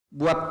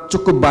buat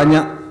cukup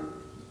banyak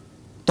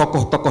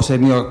tokoh-tokoh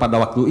senior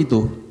pada waktu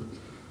itu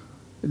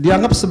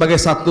dianggap sebagai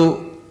satu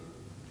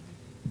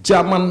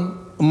zaman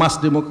emas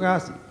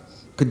demokrasi.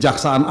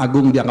 Kejaksaan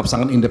Agung dianggap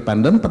sangat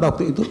independen pada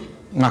waktu itu,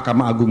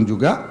 Mahkamah Agung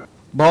juga,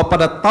 bahwa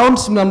pada tahun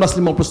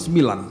 1959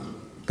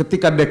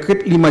 ketika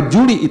dekret 5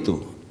 Juli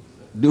itu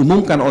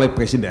diumumkan oleh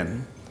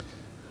Presiden,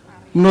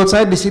 menurut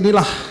saya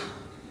disinilah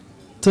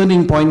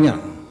turning point-nya,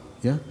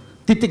 ya,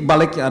 titik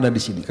baliknya ada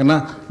di sini,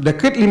 karena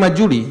dekret 5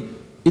 Juli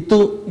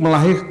itu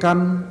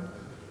melahirkan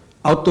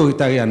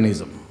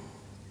authoritarianism,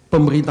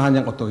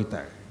 pemerintahan yang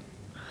otoriter.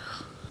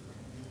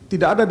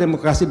 Tidak ada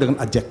demokrasi dengan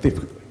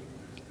adjektif.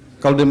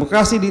 Kalau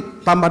demokrasi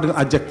ditambah dengan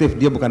adjektif,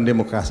 dia bukan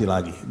demokrasi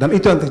lagi. Dan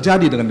itu yang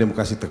terjadi dengan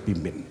demokrasi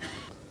terpimpin.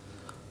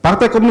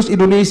 Partai Komunis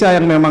Indonesia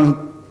yang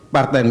memang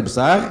partai yang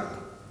besar,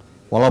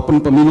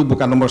 walaupun pemilu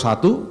bukan nomor 1,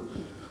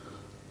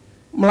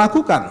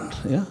 melakukan,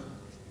 ya,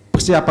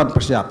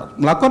 persiapan-persiapan,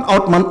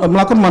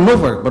 melakukan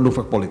manuver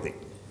politik.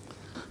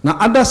 Nah,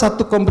 ada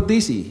satu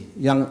kompetisi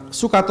yang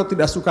suka atau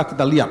tidak suka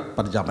kita lihat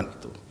pada zaman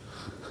itu.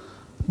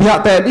 Pihak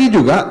TNI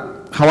juga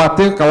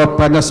khawatir kalau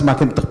perannya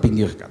semakin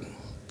terpinggirkan.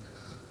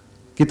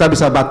 Kita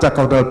bisa baca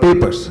Cordell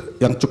Papers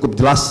yang cukup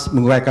jelas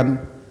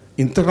menguraikan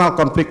internal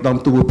konflik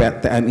dalam tubuh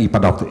TNI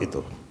pada waktu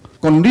itu.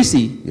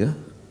 Kondisi, ya,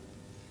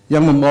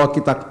 yang membawa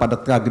kita kepada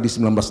tragedi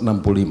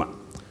 1965.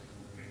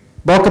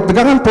 Bahwa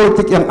ketegangan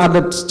politik yang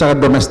ada secara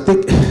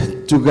domestik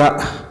juga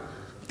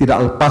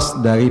tidak lepas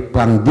dari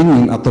perang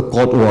dingin atau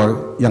Cold War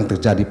yang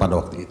terjadi pada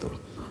waktu itu.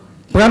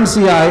 Peran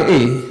CIA,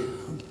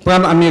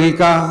 peran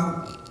Amerika,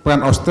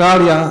 peran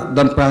Australia,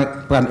 dan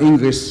peran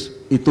Inggris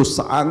itu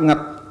sangat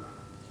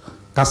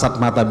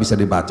kasat mata bisa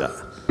dibaca.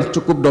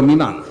 Cukup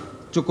dominan,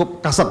 cukup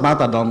kasat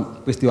mata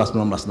dalam peristiwa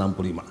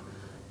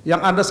 1965.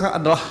 Yang ada sekarang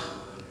adalah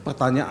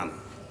pertanyaan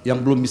yang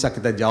belum bisa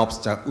kita jawab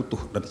secara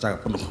utuh dan secara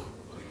penuh.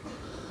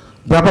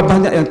 Berapa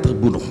banyak yang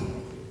terbunuh?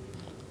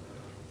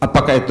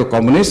 Apakah itu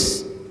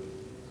komunis,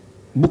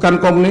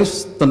 bukan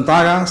komunis,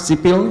 tentara,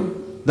 sipil,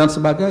 dan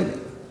sebagainya?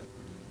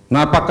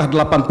 Nah, apakah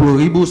 80.000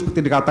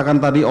 seperti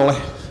dikatakan tadi oleh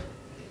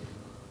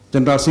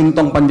Jenderal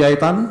Sintong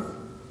Panjaitan?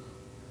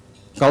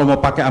 Kalau mau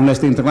pakai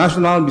Amnesty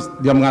International,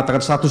 dia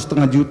mengatakan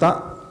 1,5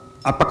 juta,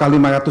 apakah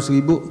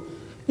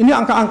 500.000? Ini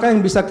angka-angka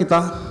yang bisa kita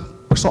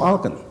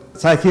persoalkan.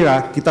 Saya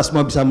kira kita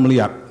semua bisa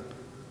melihat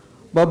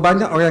bahwa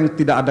banyak orang yang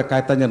tidak ada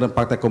kaitannya dengan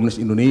Partai Komunis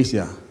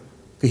Indonesia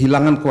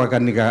kehilangan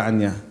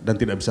kewarganegaraannya dan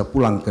tidak bisa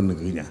pulang ke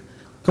negerinya.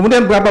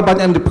 Kemudian berapa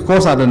banyak yang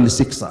diperkosa dan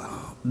disiksa,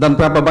 dan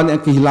berapa banyak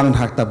yang kehilangan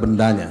harta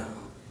bendanya.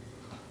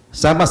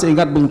 Saya masih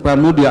ingat Bung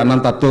Pramudia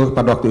Anantatur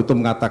pada waktu itu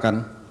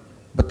mengatakan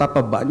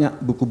betapa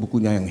banyak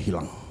buku-bukunya yang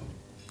hilang.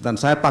 Dan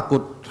saya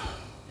takut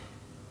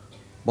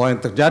bahwa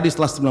yang terjadi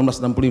setelah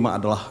 1965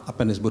 adalah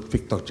apa yang disebut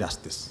victor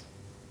justice.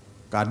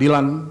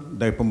 Keadilan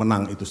dari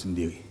pemenang itu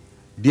sendiri.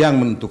 Dia yang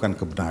menentukan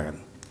kebenaran.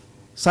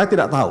 Saya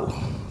tidak tahu,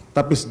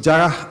 tapi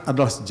sejarah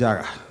adalah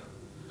sejarah.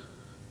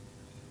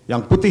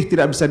 Yang putih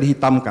tidak bisa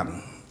dihitamkan,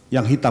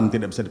 yang hitam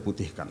tidak bisa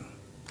diputihkan.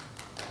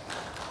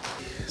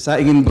 Saya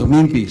ingin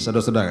bermimpi,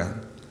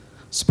 saudara-saudara,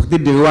 seperti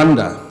di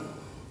Rwanda,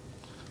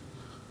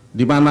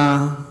 di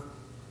mana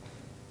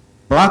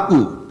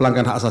pelaku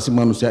pelanggaran hak asasi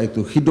manusia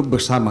itu hidup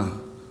bersama,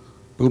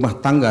 berumah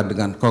tangga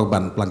dengan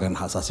korban pelanggaran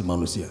hak asasi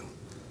manusia.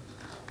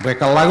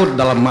 Mereka larut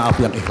dalam maaf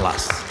yang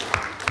ikhlas.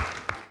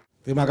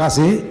 Terima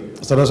kasih,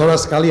 saudara-saudara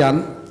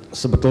sekalian.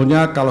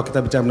 Sebetulnya kalau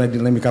kita bicara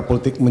mengenai dinamika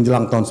politik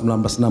menjelang tahun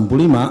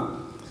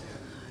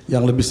 1965,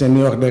 yang lebih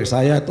senior dari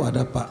saya itu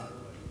ada Pak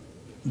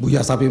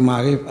Buya Sapi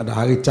Marif, ada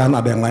Hari Chan,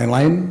 ada yang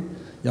lain-lain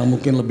yang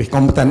mungkin lebih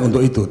kompeten untuk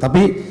itu.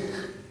 Tapi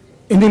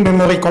ini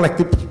memori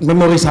kolektif,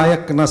 memori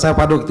saya, karena saya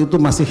pada waktu itu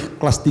masih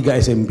kelas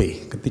 3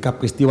 SMP ketika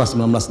peristiwa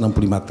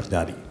 1965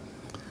 terjadi.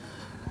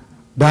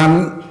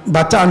 Dan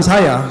bacaan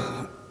saya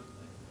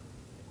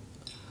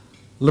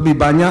lebih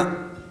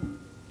banyak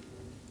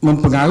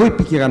mempengaruhi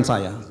pikiran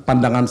saya,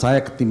 pandangan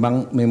saya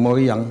ketimbang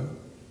memori yang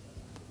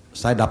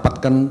saya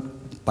dapatkan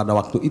pada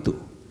waktu itu.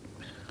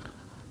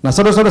 Nah,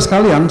 saudara-saudara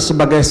sekalian,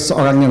 sebagai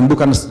seorang yang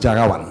bukan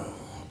sejarawan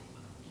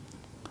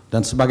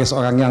dan sebagai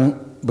seorang yang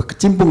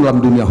berkecimpung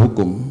dalam dunia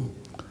hukum,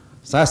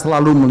 saya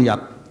selalu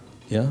melihat,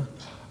 ya,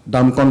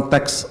 dalam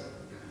konteks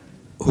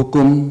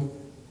hukum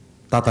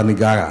tata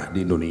negara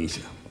di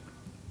Indonesia.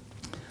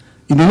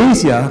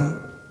 Indonesia,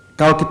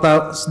 kalau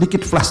kita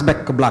sedikit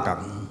flashback ke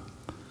belakang,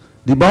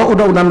 di bawah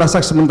Undang-Undang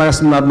Dasar sementara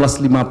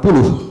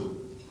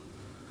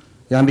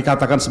 1950 yang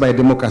dikatakan sebagai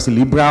demokrasi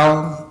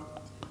liberal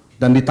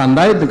dan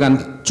ditandai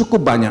dengan cukup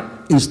banyak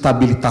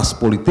instabilitas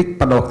politik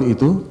pada waktu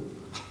itu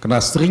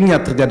karena seringnya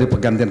terjadi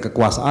pergantian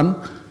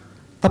kekuasaan,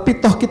 tapi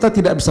toh kita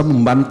tidak bisa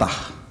membantah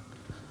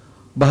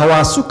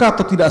bahwa suka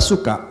atau tidak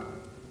suka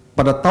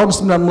pada tahun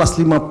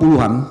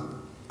 1950-an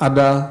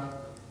ada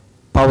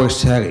power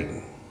sharing,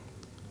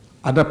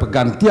 ada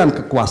pergantian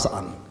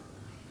kekuasaan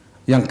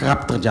yang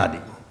kerap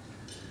terjadi.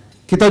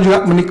 Kita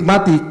juga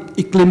menikmati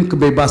iklim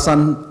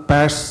kebebasan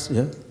pers,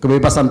 ya,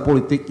 kebebasan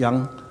politik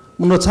yang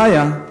menurut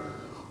saya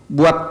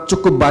buat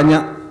cukup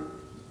banyak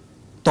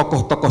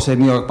tokoh-tokoh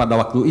senior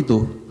pada waktu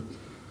itu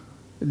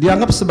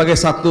dianggap sebagai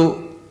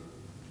satu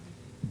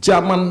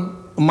zaman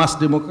emas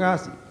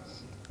demokrasi.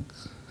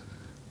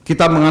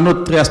 Kita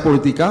menganut trias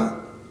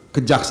politika,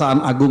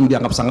 Kejaksaan Agung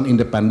dianggap sangat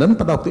independen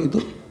pada waktu itu,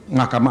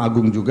 Mahkamah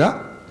Agung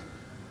juga,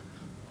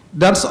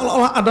 dan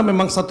seolah-olah ada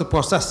memang satu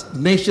proses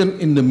nation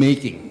in the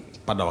making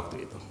pada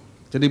waktu itu.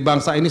 Jadi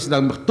bangsa ini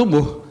sedang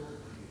bertumbuh,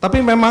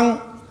 tapi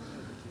memang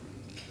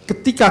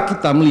ketika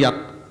kita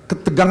melihat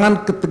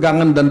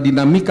ketegangan-ketegangan dan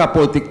dinamika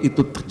politik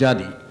itu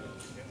terjadi,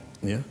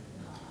 ya,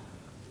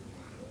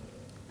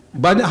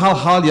 banyak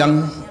hal-hal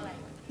yang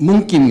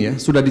mungkin ya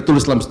sudah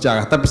ditulis dalam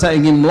sejarah, tapi saya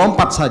ingin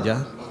melompat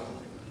saja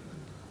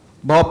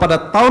bahwa pada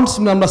tahun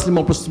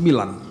 1959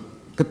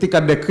 ketika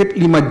dekret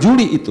 5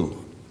 Juli itu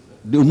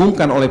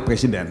diumumkan oleh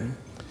Presiden,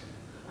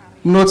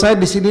 menurut saya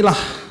disinilah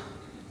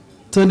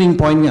turning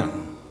point-nya,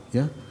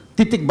 ya,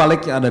 titik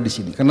baliknya ada di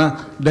sini,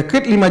 karena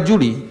dekret 5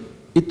 Juli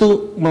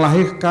itu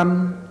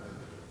melahirkan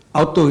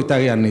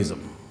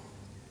authoritarianism,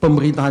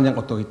 pemerintahan yang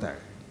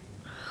otoriter,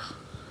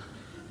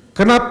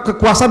 karena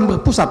kekuasaan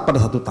berpusat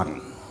pada satu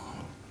tangan.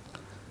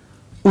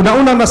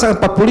 Undang-Undang Dasar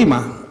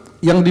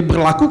 45 yang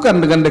diberlakukan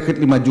dengan dekret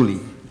 5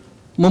 Juli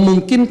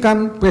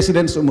memungkinkan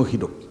presiden seumur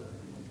hidup.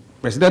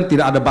 Presiden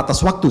tidak ada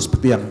batas waktu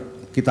seperti yang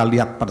kita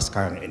lihat pada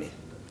sekarang ini.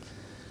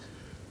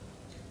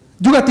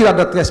 Juga tidak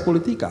ada trias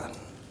politika.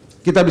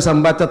 Kita bisa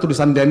membaca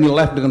tulisan Daniel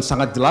Leff dengan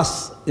sangat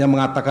jelas yang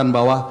mengatakan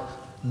bahwa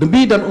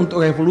demi dan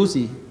untuk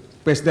revolusi,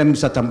 presiden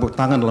bisa campur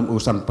tangan dalam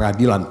urusan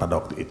peradilan pada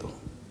waktu itu.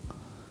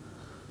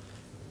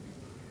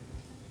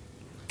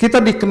 Kita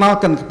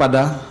dikenalkan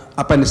kepada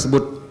apa yang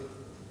disebut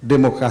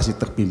demokrasi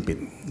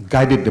terpimpin,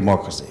 guided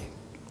democracy.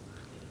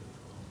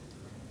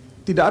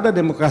 Tidak ada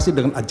demokrasi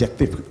dengan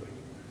adjektif.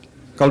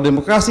 Kalau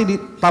demokrasi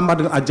ditambah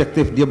dengan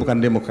adjektif, dia bukan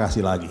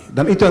demokrasi lagi.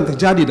 Dan itu yang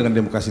terjadi dengan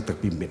demokrasi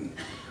terpimpin.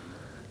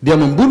 Dia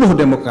membunuh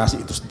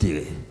demokrasi itu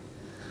sendiri.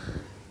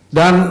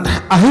 Dan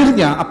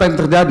akhirnya apa yang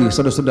terjadi,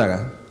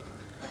 saudara-saudara?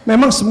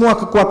 Memang semua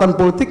kekuatan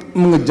politik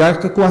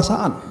mengejar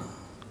kekuasaan.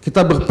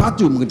 Kita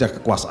berpacu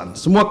mengejar kekuasaan.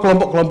 Semua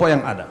kelompok-kelompok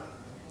yang ada.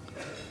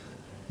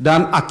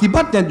 Dan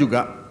akibatnya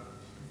juga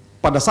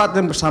pada saat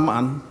yang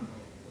bersamaan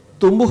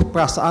tumbuh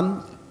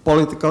perasaan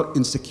political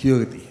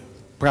insecurity,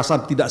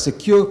 perasaan tidak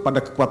secure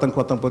pada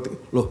kekuatan-kekuatan politik.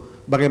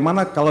 Loh,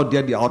 bagaimana kalau dia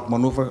di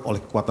outmaneuver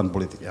oleh kekuatan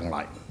politik yang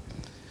lain?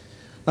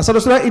 Nah,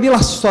 saudara-saudara, inilah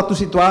suatu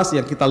situasi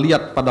yang kita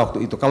lihat pada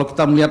waktu itu. Kalau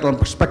kita melihat dalam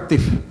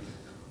perspektif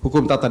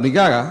hukum tata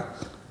negara,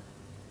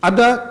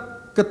 ada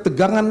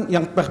ketegangan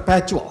yang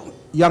perpetual,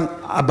 yang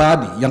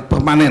abadi, yang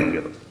permanen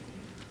gitu.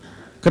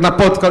 Karena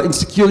political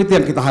insecurity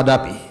yang kita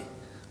hadapi,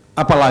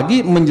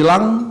 apalagi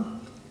menjelang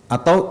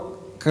atau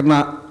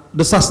karena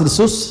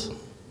desas-desus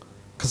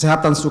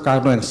kesehatan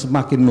Soekarno yang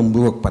semakin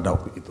memburuk pada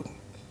waktu itu.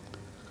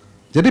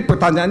 Jadi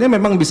pertanyaannya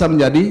memang bisa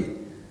menjadi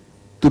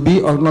to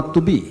be or not to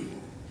be.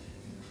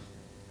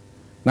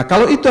 Nah,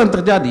 kalau itu yang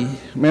terjadi,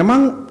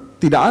 memang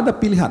tidak ada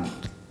pilihan.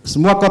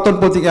 Semua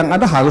kekuatan politik yang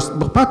ada harus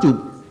berpacu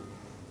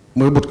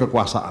merebut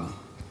kekuasaan.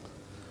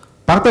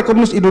 Partai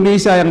Komunis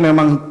Indonesia yang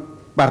memang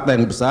partai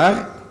yang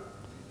besar,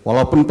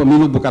 walaupun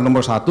pemilu bukan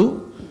nomor 1,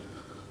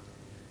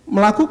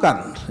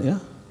 melakukan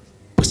ya,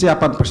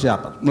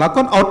 persiapan-persiapan,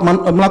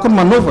 melakukan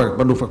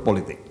manuver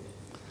politik.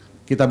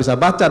 Kita bisa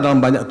baca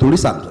dalam banyak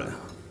tulisan,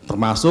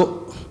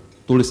 termasuk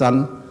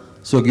tulisan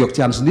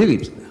Soeharto sendiri,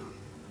 misalnya.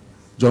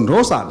 John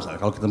Rosa,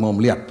 misalnya, kalau kita mau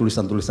melihat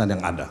tulisan-tulisan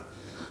yang ada.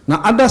 Nah,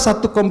 ada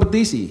satu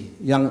kompetisi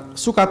yang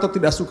suka atau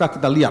tidak suka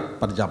kita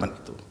lihat pada zaman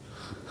itu.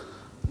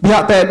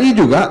 Pihak TNI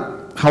juga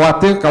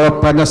khawatir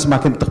kalau perannya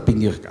semakin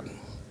terpinggirkan.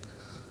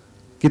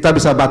 Kita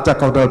bisa baca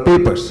Cordell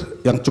Papers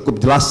yang cukup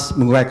jelas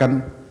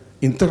menguraikan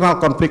internal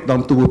konflik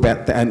dalam tubuh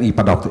TNI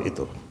pada waktu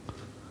itu.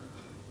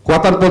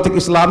 Kekuatan politik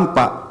Islam,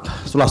 Pak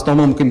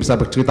Sulastomo mungkin bisa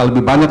bercerita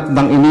lebih banyak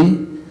tentang ini,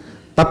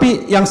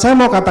 tapi yang saya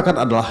mau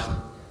katakan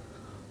adalah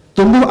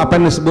tumbuh apa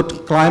yang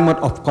disebut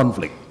climate of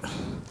conflict.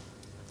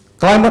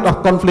 Climate of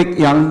conflict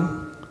yang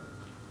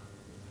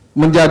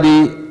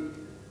menjadi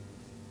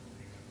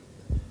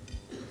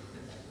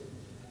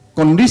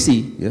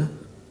kondisi ya,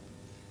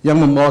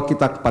 yang membawa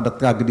kita kepada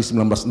tragedi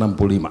 1965.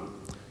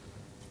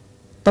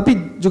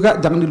 Tapi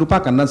juga jangan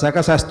dilupakan, dan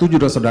saya setuju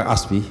dengan saudara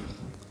Asfi,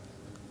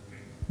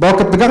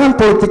 bahwa ketegangan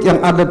politik yang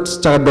ada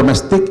secara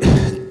domestik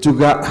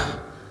juga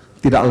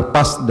tidak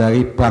lepas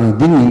dari perang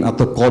dingin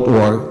atau Cold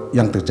War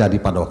yang terjadi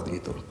pada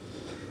waktu itu.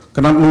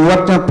 Karena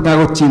menguatnya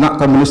pengaruh Cina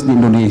komunis di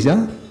Indonesia,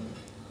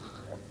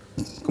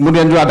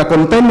 kemudian juga ada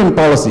containment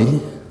policy,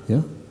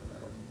 ya,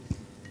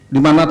 di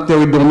mana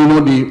teori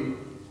domino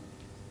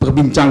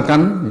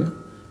diperbincangkan, ya,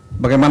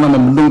 bagaimana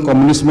membendung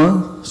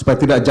komunisme supaya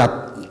tidak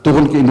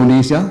turun ke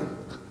Indonesia.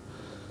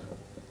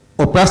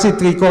 Operasi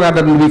Trikora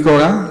dan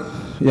Trikora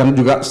yang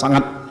juga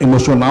sangat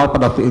emosional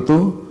pada waktu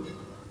itu,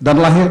 dan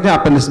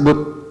lahirnya apa yang disebut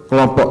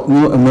kelompok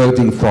New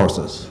Emerging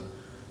Forces.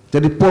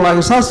 Jadi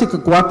polarisasi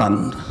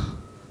kekuatan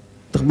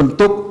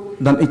terbentuk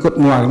dan ikut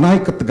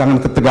mewarnai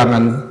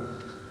ketegangan-ketegangan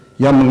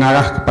yang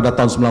mengarah kepada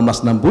tahun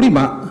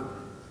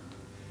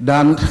 1965.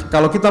 Dan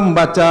kalau kita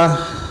membaca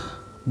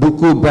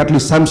buku Bradley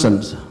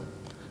Sampson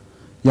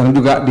yang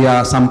juga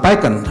dia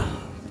sampaikan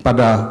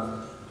pada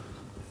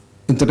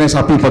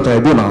International People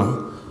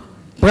Tribunal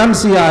peran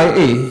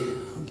CIA,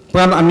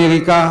 peran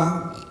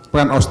Amerika,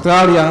 peran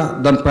Australia,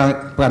 dan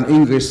peran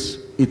Inggris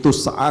itu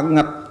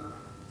sangat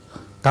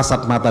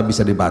kasat mata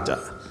bisa dibaca.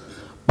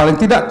 Paling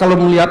tidak kalau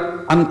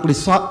melihat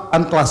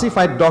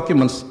unclassified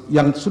documents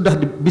yang sudah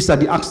bisa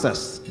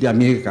diakses di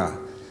Amerika,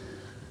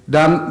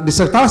 dan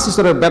disertasi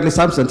saudara Bradley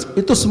Sampson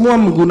itu semua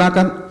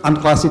menggunakan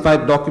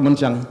unclassified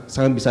documents yang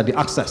sangat bisa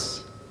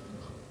diakses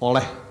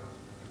oleh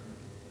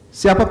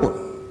siapapun.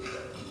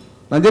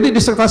 Nah, jadi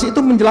disertasi itu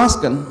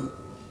menjelaskan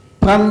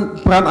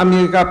peran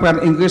Amerika,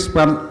 peran Inggris,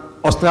 peran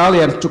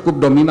Australia yang cukup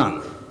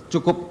dominan,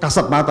 cukup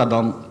kasat mata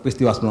dalam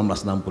peristiwa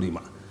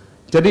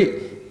 1965. Jadi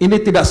ini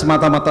tidak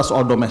semata-mata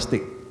soal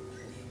domestik.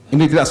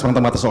 Ini tidak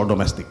semata-mata soal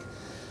domestik.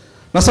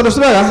 Nah,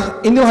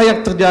 saudara-saudara, inilah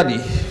yang terjadi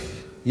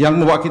yang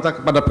membawa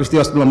kita kepada peristiwa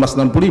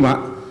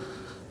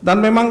 1965, dan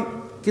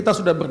memang kita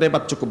sudah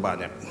berdebat cukup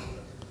banyak.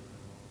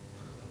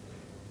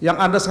 Yang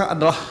ada sekarang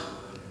adalah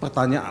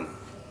pertanyaan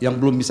yang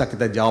belum bisa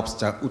kita jawab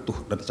secara utuh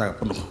dan secara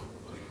penuh.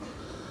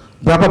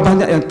 Berapa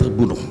banyak yang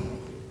terbunuh?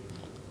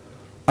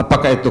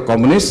 Apakah itu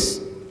komunis,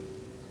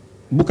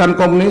 bukan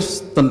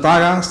komunis,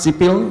 tentara,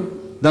 sipil,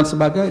 dan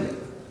sebagainya?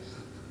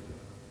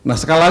 Nah,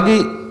 sekali lagi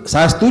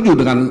saya setuju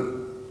dengan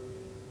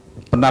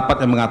pendapat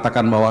yang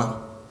mengatakan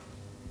bahwa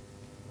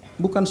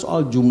bukan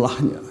soal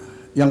jumlahnya,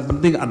 yang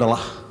penting adalah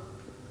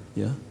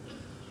ya,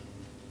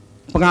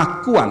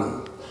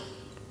 pengakuan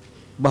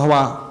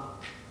bahwa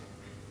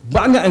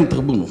banyak yang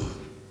terbunuh,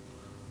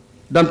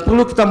 dan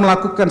perlu kita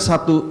melakukan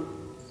satu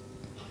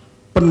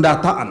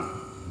pendataan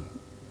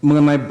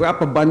mengenai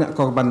berapa banyak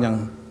korban yang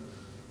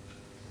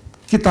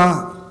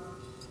kita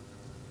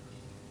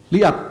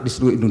lihat di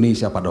seluruh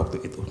Indonesia pada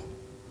waktu itu.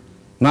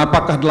 Nah,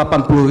 apakah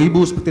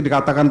 80.000 seperti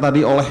dikatakan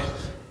tadi oleh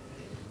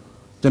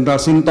Jenderal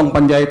Sintong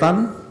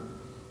Panjaitan?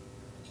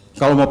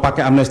 Kalau mau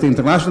pakai Amnesty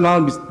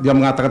International, dia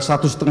mengatakan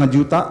 1,5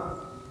 juta.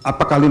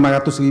 Apakah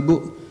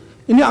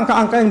 500.000? Ini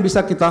angka-angka yang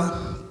bisa kita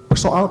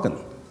persoalkan.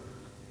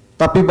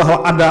 Tapi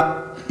bahwa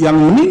ada yang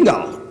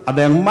meninggal,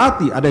 ada yang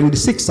mati, ada yang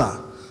disiksa,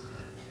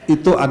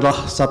 itu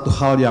adalah satu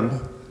hal yang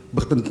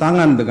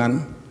bertentangan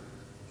dengan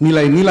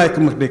nilai-nilai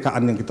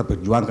kemerdekaan yang kita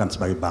perjuangkan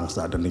sebagai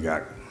bangsa dan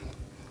negara.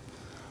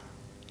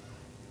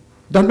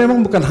 Dan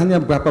memang bukan hanya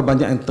berapa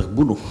banyak yang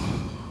terbunuh,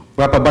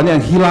 berapa banyak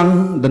yang hilang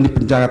dan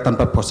dipenjara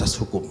tanpa proses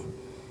hukum.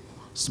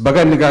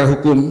 Sebagai negara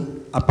hukum,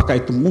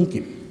 apakah itu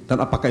mungkin dan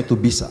apakah itu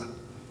bisa?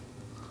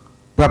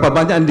 Berapa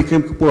banyak yang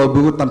dikirim ke Pulau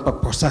Buru tanpa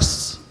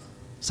proses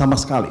sama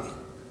sekali?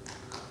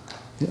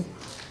 Ya.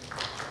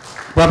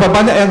 Berapa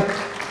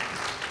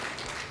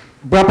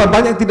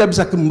banyak yang tidak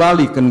bisa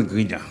kembali ke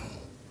negerinya?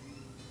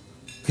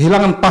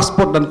 Kehilangan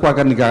paspor dan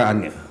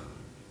kewarganegaraannya.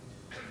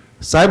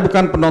 Saya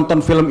bukan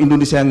penonton film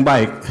Indonesia yang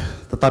baik,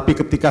 tetapi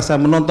ketika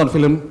saya menonton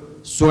film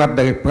Surat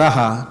dari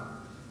Praha,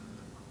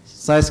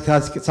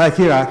 saya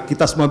kira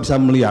kita semua bisa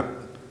melihat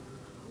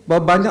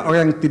bahwa banyak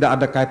orang yang tidak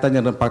ada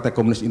kaitannya dengan Partai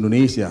Komunis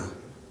Indonesia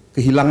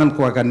kehilangan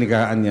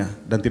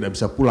kewarganegaraannya dan tidak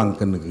bisa pulang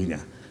ke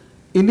negerinya.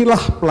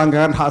 Inilah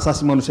pelanggaran hak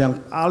asasi manusia yang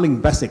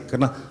paling basic,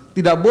 karena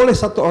tidak boleh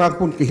satu orang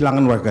pun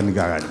kehilangan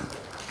warganegaranya.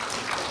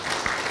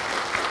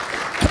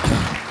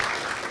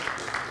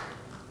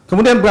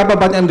 Kemudian berapa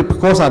banyak yang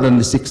diperkosa dan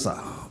disiksa,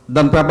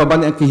 dan berapa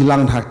banyak yang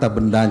kehilangan harta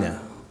bendanya.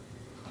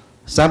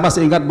 Saya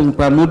masih ingat Bung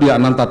Pramudia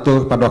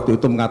Anantatur pada waktu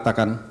itu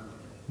mengatakan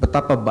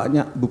betapa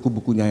banyak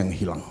buku-bukunya yang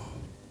hilang.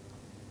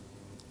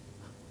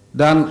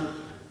 Dan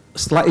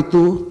setelah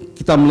itu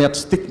kita melihat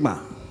stigma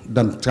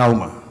dan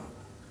trauma.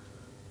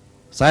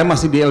 Saya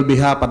masih di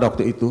LBH pada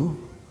waktu itu,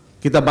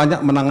 kita banyak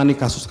menangani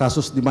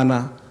kasus-kasus di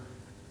mana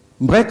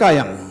mereka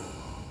yang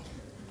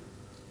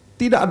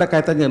tidak ada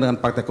kaitannya dengan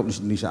Partai Komunis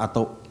Indonesia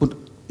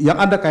ataupun yang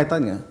ada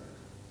kaitannya,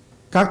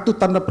 kartu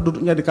tanda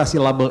penduduknya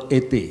dikasih label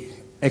ET,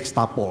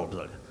 Ekstapol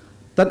misalnya.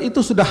 Dan itu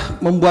sudah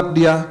membuat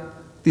dia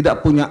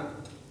tidak punya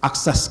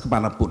akses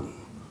kemanapun.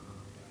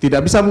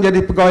 Tidak bisa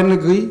menjadi pegawai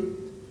negeri,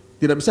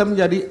 tidak bisa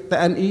menjadi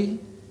TNI,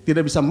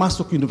 tidak bisa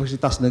masuk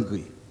universitas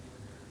negeri.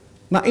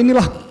 Nah,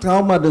 inilah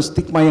trauma dan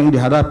stigma yang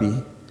dihadapi,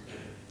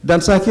 dan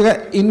saya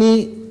kira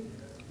ini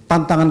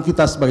tantangan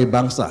kita sebagai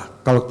bangsa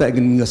kalau kita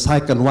ingin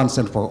menyelesaikan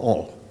once and for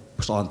all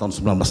persoalan tahun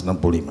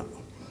 1965.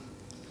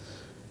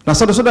 Nah,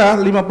 saudara-saudara,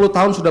 50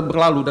 tahun sudah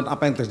berlalu dan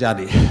apa yang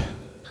terjadi?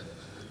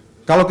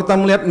 Kalau kita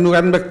melihat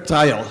Nuremberg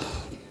Trial,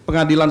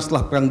 pengadilan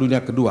setelah Perang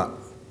Dunia Kedua,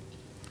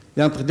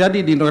 yang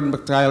terjadi di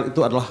Nuremberg Trial itu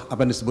adalah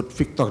apa yang disebut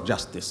victor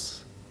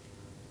justice,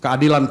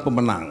 keadilan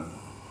pemenang.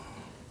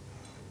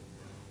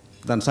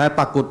 Dan saya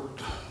takut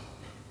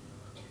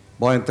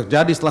bahwa yang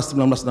terjadi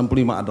setelah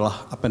 1965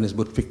 adalah apa yang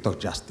disebut victor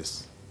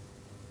justice,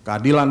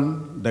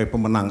 keadilan dari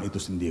pemenang itu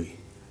sendiri.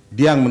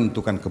 Dia yang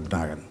menentukan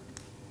kebenaran.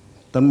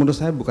 Dan menurut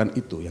saya bukan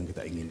itu yang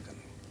kita inginkan.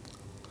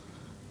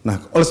 Nah,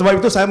 oleh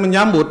sebab itu saya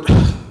menyambut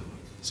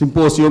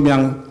simposium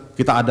yang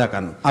kita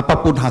adakan,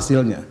 apapun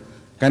hasilnya,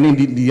 karena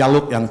ini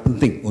dialog yang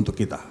penting untuk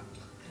kita.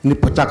 Ini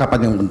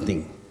percakapan yang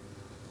penting.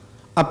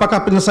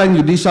 Apakah penyelesaian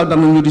judicial dan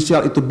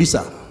non-judicial itu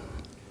bisa?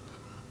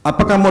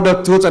 Apakah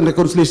model Truth and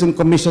Reconciliation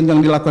Commission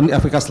yang dilakukan di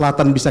Afrika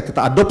Selatan bisa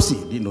kita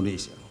adopsi di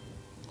Indonesia?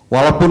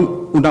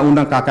 Walaupun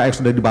undang-undang KKR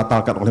sudah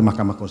dibatalkan oleh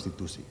Mahkamah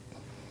Konstitusi.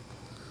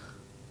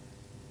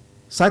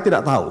 Saya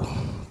tidak tahu,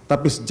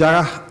 tapi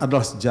sejarah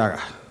adalah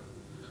sejarah.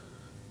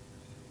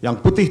 Yang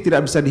putih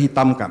tidak bisa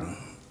dihitamkan,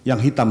 yang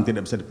hitam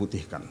tidak bisa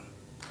diputihkan.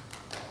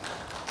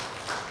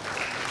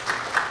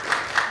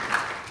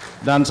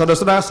 Dan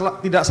saudara-saudara,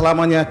 tidak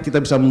selamanya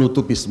kita bisa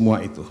menutupi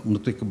semua itu,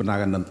 menutupi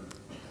kebenaran dan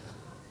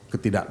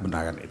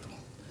ketidakbenaran itu.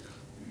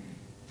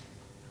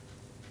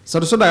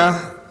 Saudara-saudara,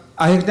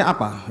 akhirnya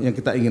apa yang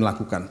kita ingin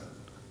lakukan?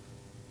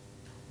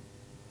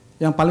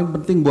 Yang paling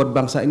penting buat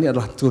bangsa ini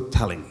adalah truth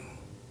telling.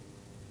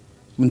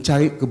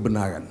 Mencari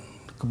kebenaran,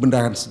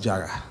 kebenaran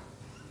sejarah.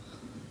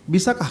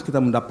 Bisakah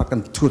kita mendapatkan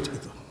truth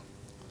itu?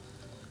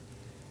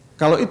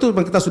 Kalau itu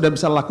memang kita sudah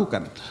bisa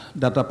lakukan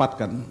dan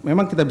dapatkan,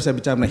 memang kita bisa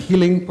bicara mengenai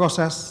healing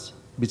proses,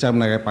 bicara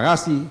mengenai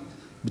reparasi,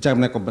 bicara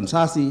mengenai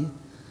kompensasi,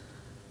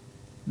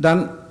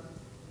 dan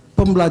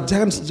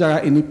pembelajaran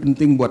sejarah ini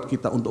penting buat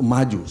kita untuk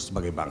maju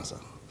sebagai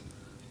bangsa.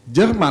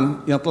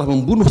 Jerman yang telah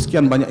membunuh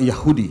sekian banyak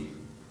Yahudi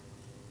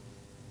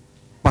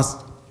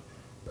pas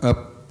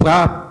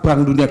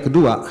Perang Dunia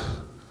Kedua,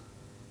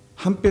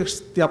 hampir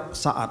setiap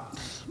saat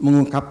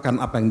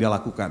mengungkapkan apa yang dia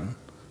lakukan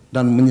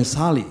dan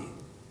menyesali,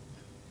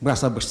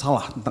 merasa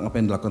bersalah tentang apa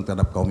yang dilakukan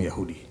terhadap kaum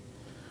Yahudi.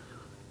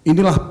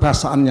 Inilah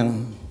perasaan yang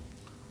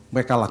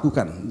mereka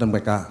lakukan dan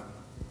mereka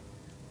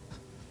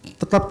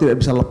tetap tidak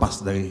bisa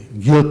lepas dari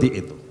guilty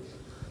itu.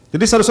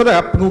 Jadi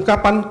saudara-saudara,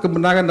 pengungkapan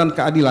kebenaran dan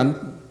keadilan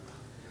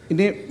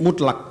ini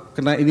mutlak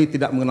karena ini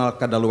tidak mengenal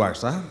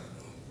kadaluarsa.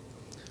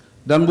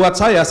 Dan buat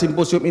saya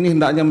simposium ini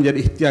hendaknya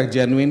menjadi ikhtiar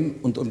genuine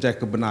untuk mencari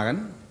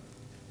kebenaran,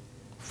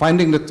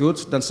 finding the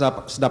truth, dan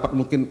sedapat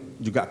mungkin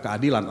juga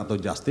keadilan atau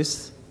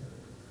justice.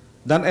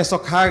 Dan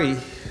esok hari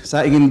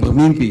saya ingin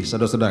bermimpi,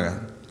 saudara-saudara,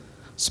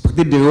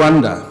 seperti di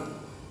Rwanda,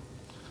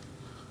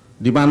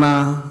 di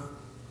mana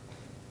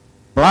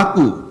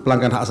pelaku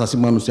pelanggaran hak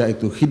asasi manusia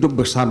itu hidup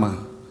bersama,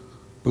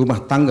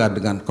 berumah tangga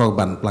dengan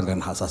korban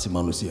pelanggaran hak asasi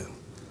manusia.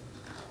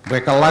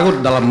 Mereka larut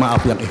dalam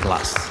maaf yang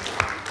ikhlas.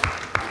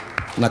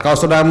 Nah, kalau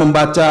saudara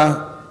membaca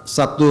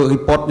satu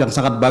report yang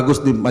sangat bagus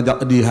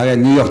di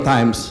harian New York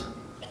Times,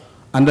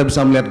 Anda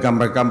bisa melihat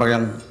gambar-gambar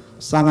yang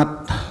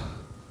sangat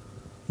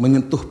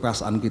menyentuh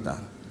perasaan kita,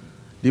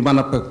 di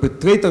mana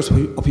perpetrators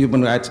of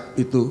human rights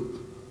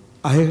itu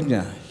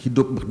akhirnya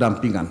hidup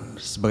berdampingan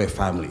sebagai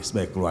family,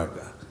 sebagai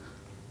keluarga.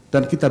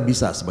 Dan kita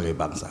bisa sebagai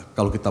bangsa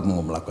kalau kita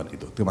mau melakukan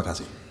itu. Terima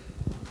kasih.